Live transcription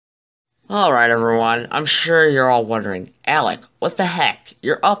Alright everyone, I'm sure you're all wondering, Alec, what the heck?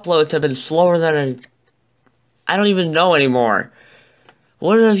 Your uploads have been slower than I don't even know anymore.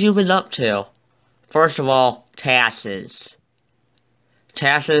 What have you been up to? First of all, tasses.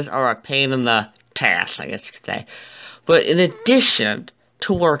 Tasses are a pain in the tass, I guess you could say. But in addition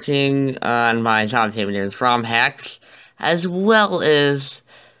to working on my Zombie Tape Neighbors ROM hacks, as well as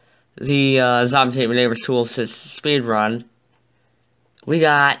the Zombie Tape Neighbors Tool speedrun, we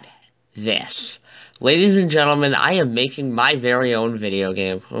got this. Ladies and gentlemen, I am making my very own video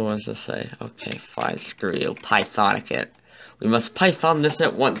game. What does this say? Okay, fine, screw you. Pythonic it. We must Python this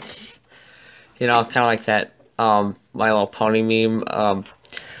at once. You know, kind of like that, My Little Pony meme,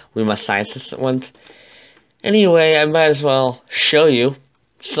 we must science this at once. Anyway, I might as well show you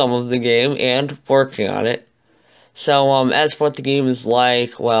some of the game and working on it. So, as for what the game is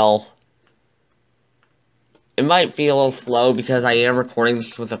like, well, it might be a little slow because I am recording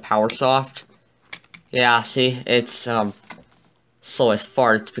this with a PowerSoft. Yeah, see, it's, slow as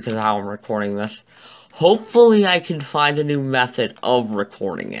farts because of how I'm recording this. Hopefully I can find a new method of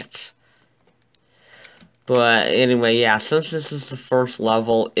recording it. But anyway, yeah, since this is the first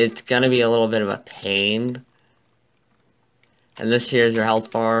level, it's gonna be a little bit of a pain. And this here is your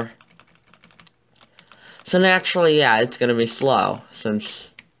health bar. So naturally, yeah, it's gonna be slow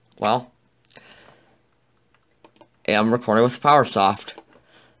since, well, I'm recording with PowerSoft.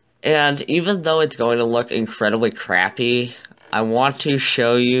 And even though it's going to look incredibly crappy, I want to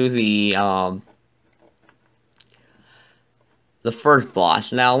show you the first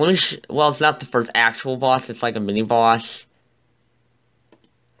boss. Now, let me well, it's not the first actual boss, it's like a mini-boss.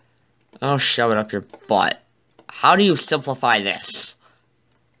 Oh, shove it up your butt. How do you simplify this?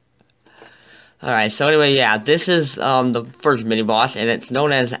 Alright, so anyway, yeah, this is, the first mini-boss, and it's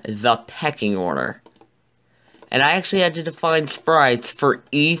known as the pecking order. And I actually had to define sprites for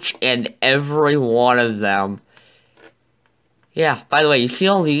each and every one of them. Yeah, by the way, you see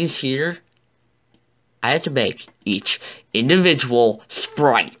all these here? I had to make each individual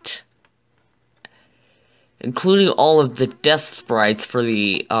sprite. Including all of the death sprites for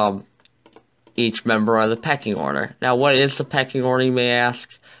the, each member of the pecking order. Now, what is the pecking order, you may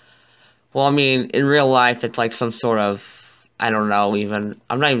ask? Well, I mean, in real life, it's like some sort of, I don't know, even,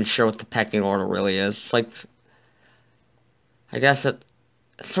 I'm not even sure what the pecking order really is. It's like, I guess it's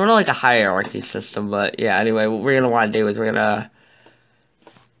sort of like a hierarchy system, but yeah, anyway, what we're going to want to do is we're going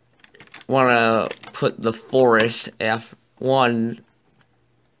to put the forest F1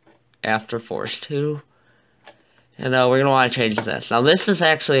 after forest 2, and we're going to want to change this. Now, this is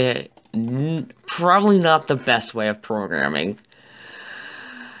actually probably not the best way of programming.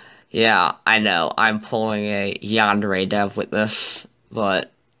 Yeah, I know, I'm pulling a yandere dev with this,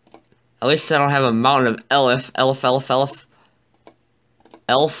 but at least I don't have a mountain of elf.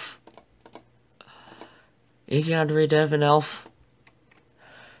 Is yandere dev an elf?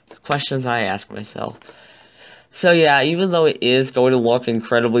 The questions I ask myself. So yeah, even though it is going to look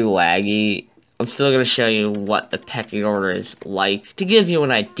incredibly laggy, I'm still going to show you what the pecking order is like to give you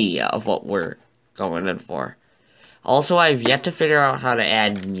an idea of what we're going in for. Also, I've yet to figure out how to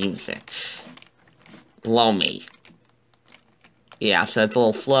add music. Blow me. Yeah, so it's a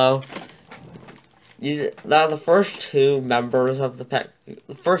little slow. Now, the first two members of the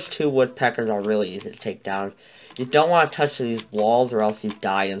first two woodpeckers are really easy to take down. You don't want to touch these walls or else you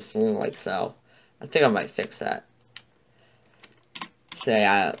die instantly, like so. I think I might fix that. So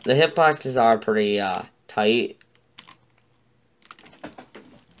yeah, the hitboxes are pretty, tight. But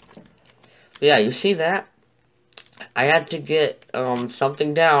yeah, you see that? I had to get,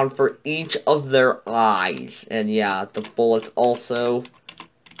 something down for each of their eyes. And yeah, the bullets also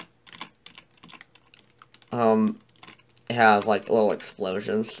have like little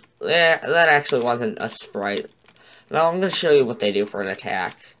explosions. Yeah, that actually wasn't a sprite. Now I'm gonna show you what they do for an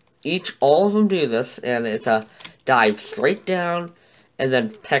attack. All of them do this, and it's a dive straight down and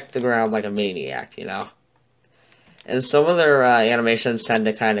then peck the ground like a maniac, you know. And some of their animations tend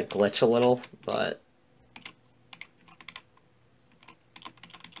to kind of glitch a little, but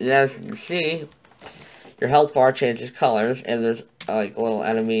as you can see, your health bar changes colors, and there's like little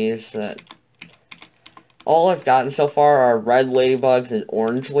enemies that. All I've gotten so far are red ladybugs and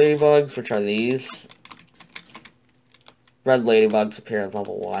orange ladybugs, which are these. Red ladybugs appear at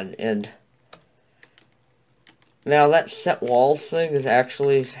level 1, and now that set walls thing is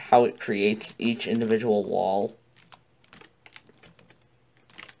actually how it creates each individual wall.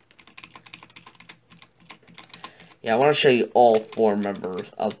 Yeah, I want to show you all 7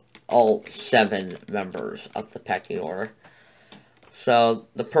 members of the pecking order. So,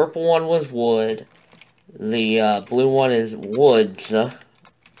 the purple one was wood. The blue one is woods.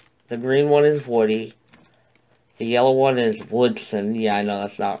 The green one is Woody. The yellow one is Woodson. Yeah, I know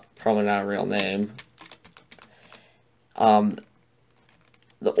that's probably not a real name. The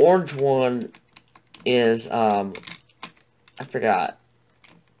orange one is, I forgot.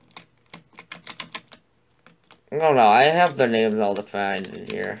 I don't know, I have their names all defined in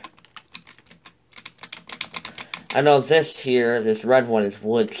here. I know this red one is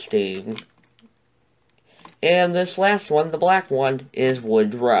Woodstein. And this last one, the black one, is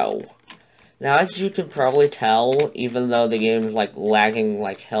Woodrow. Now, as you can probably tell, even though the game is, like, lagging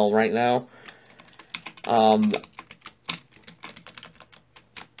like hell right now,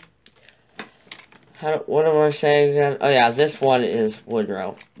 what am I saying again? Oh yeah, this one is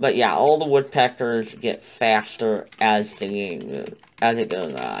Woodrow. But yeah, all the woodpeckers get faster as it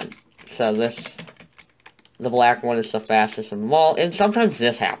goes on. So the black one is the fastest of them all. And sometimes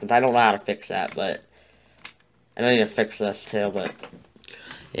this happens. I don't know how to fix that, but I need to fix this too, but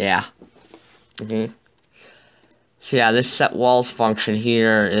yeah. So yeah, this set walls function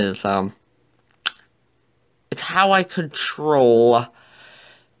here is, it's how I control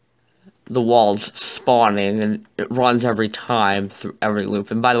the walls spawning, and it runs every time through every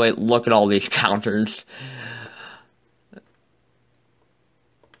loop. And by the way, look at all these counters.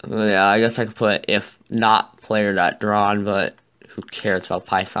 Yeah, I guess I could put if not player.drawn, but who cares about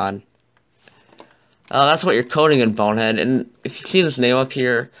Python? That's what you're coding in Bonehead, and if you see this name up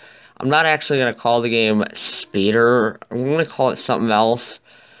here, I'm not actually going to call the game Speeder. I'm going to call it something else.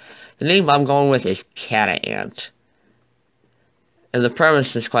 The name I'm going with is CataAnt. And the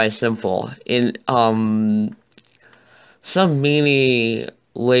premise is quite simple. In, some meanie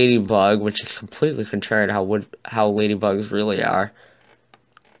ladybug, which is completely contrary to how ladybugs really are.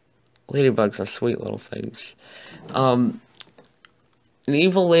 Ladybugs are sweet little things. An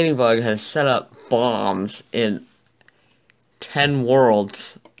evil ladybug has set up bombs in 10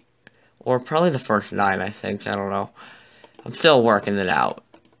 worlds. Or probably the first 9, I think. I don't know. I'm still working it out.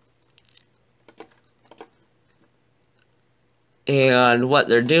 And what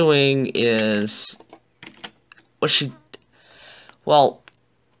they're doing is, well,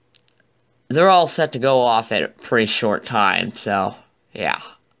 they're all set to go off at a pretty short time, so, yeah.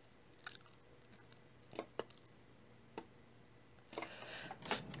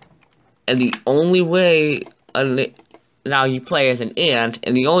 And the only way, now you play as an ant,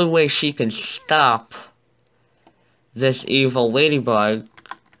 and the only way she can stop this evil ladybug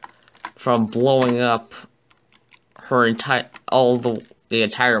from blowing up her the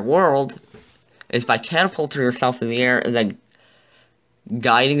entire world is by catapulting herself in the air and then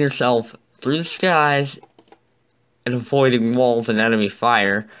guiding herself through the skies and avoiding walls and enemy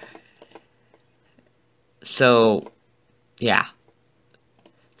fire. So, yeah.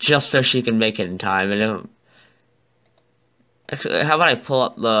 Just so she can make it in time. And actually, how about I pull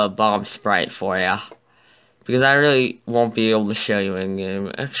up the bomb sprite for you? Because I really won't be able to show you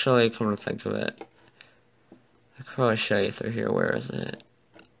in-game. Actually, come to think of it, I could probably show you through here. Where is it?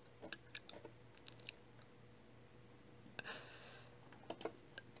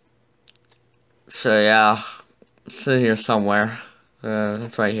 So yeah, it's in here somewhere.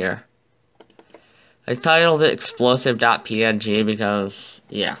 It's right here. I titled it explosive.png because,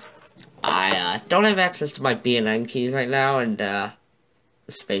 yeah, I don't have access to my B and N keys right now, and the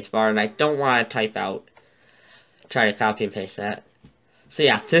spacebar, and I don't want to try to copy and paste that. So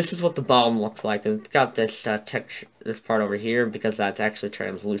yeah, this is what the bomb looks like. It's got this texture, this part over here, because that's actually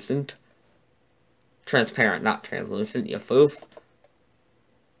translucent. Transparent, not translucent, you foof.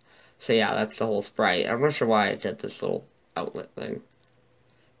 So yeah, that's the whole sprite. I'm not sure why I did this little outlet thing.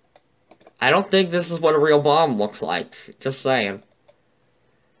 I don't think this is what a real bomb looks like. Just saying.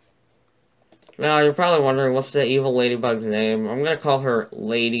 Now, you're probably wondering, what's the evil ladybug's name? I'm gonna call her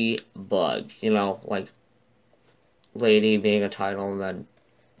Ladybug. You know, like, lady being a title and then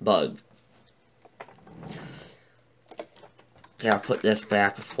bug. Gotta put this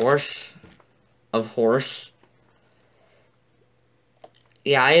back, of course.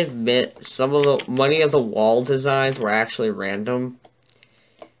 Yeah, I admit, many of the wall designs were actually random.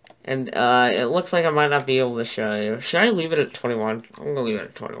 And, it looks like I might not be able to show you. Should I leave it at 21? I'm gonna leave it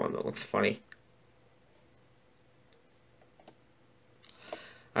at 21, that looks funny.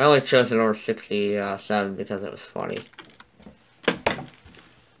 I only chose it over 67 because it was funny.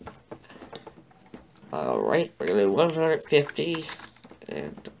 Alright, we're gonna do 150,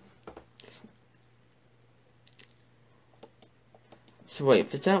 and... So wait,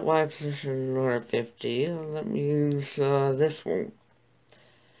 if it's at Y position 150, then that means, this won't.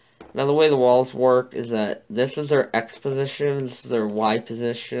 Now the way the walls work is that this is their X position, this is their Y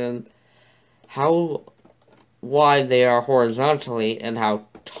position, how wide they are horizontally, and how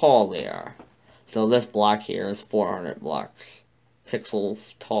tall they are. So this block here is 400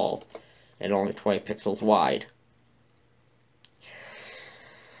 pixels tall and only 20 pixels wide.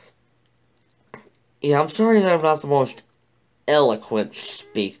 Yeah, I'm sorry that I'm not the most eloquent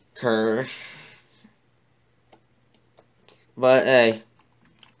speaker. But hey,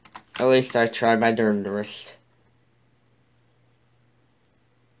 at least I tried my darndest.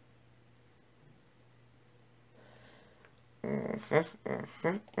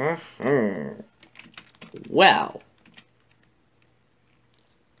 Well.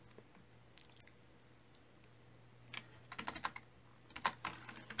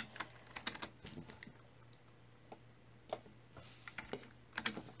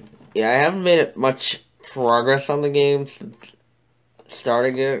 Yeah, I haven't made much progress on the game since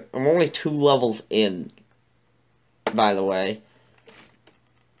starting it. I'm only 2 levels in, by the way.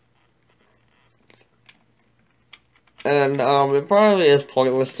 And, it probably is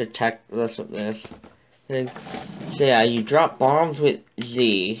pointless to check this with this thing. So yeah, you drop bombs with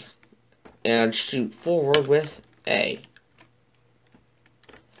Z, and shoot forward with A.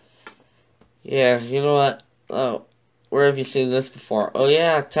 Yeah, you know what? Oh, where have you seen this before? Oh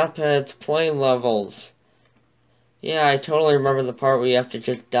yeah, Cuphead's plane levels. Yeah, I totally remember the part where you have to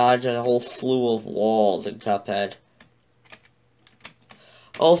just dodge a whole slew of walls in Cuphead.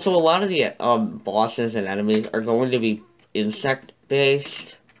 Also, a lot of the bosses and enemies are going to be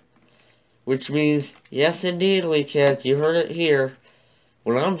insect-based. Which means, yes indeedly, kids, you heard it here.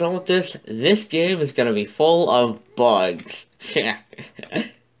 When I'm done with this game is gonna be full of bugs.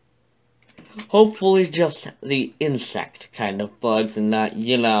 Hopefully just the insect kind of bugs and not,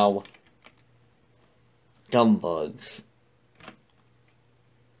 you know, dumb bugs.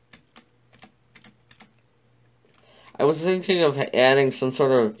 I was thinking of adding some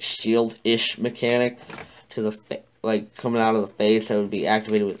sort of shield-ish mechanic to the, like, coming out of the face that would be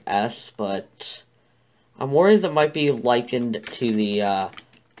activated with S, but I'm worried that might be likened to the,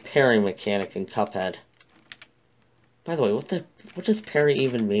 parry mechanic in Cuphead. By the way, what does parry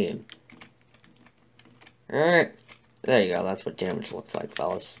even mean? Alright, there you go, that's what damage looks like,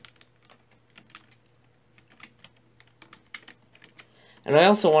 fellas. And I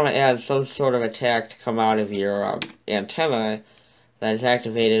also want to add some sort of attack to come out of your antenna that is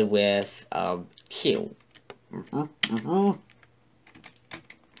activated with Q.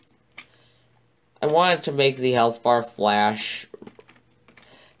 I wanted to make the health bar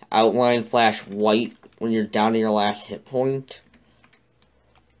outline flash white when you're down to your last hit point.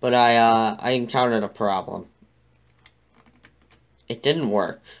 But I encountered a problem. It didn't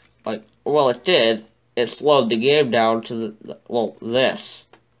work. Like, well, it did. It slowed the game down to well, this.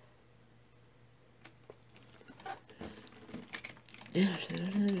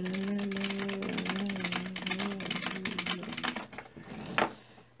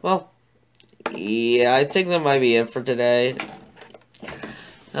 Well, yeah, I think that might be it for today.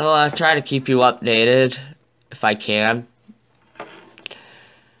 I'll try to keep you updated if I can.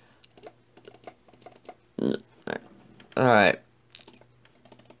 Alright.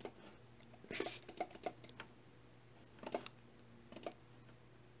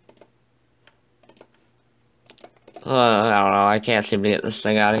 I don't know, I can't seem to get this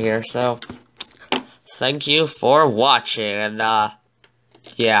thing out of here, so thank you for watching, and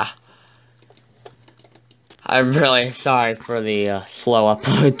yeah. I'm really sorry for the slow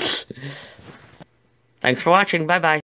uploads. Thanks for watching, bye-bye.